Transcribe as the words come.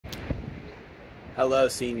Hello,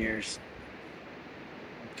 seniors.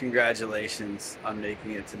 Congratulations on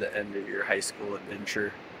making it to the end of your high school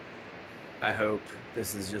adventure. I hope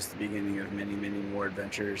this is just the beginning of many, many more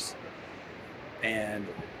adventures. And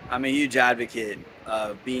I'm a huge advocate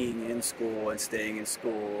of being in school and staying in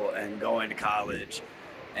school and going to college.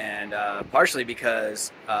 And partially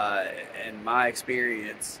because, in my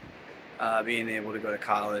experience, being able to go to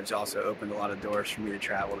college also opened a lot of doors for me to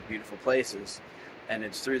travel to beautiful places. And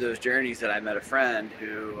it's through those journeys that I met a friend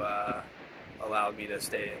who allowed me to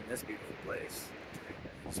stay in this beautiful place.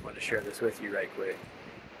 Just wanted to share this with you right quick.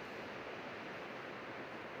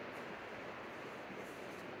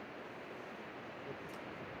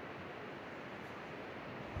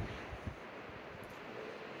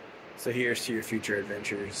 So here's to your future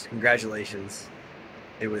adventures. Congratulations.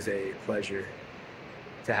 It was a pleasure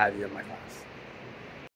to have you in my class.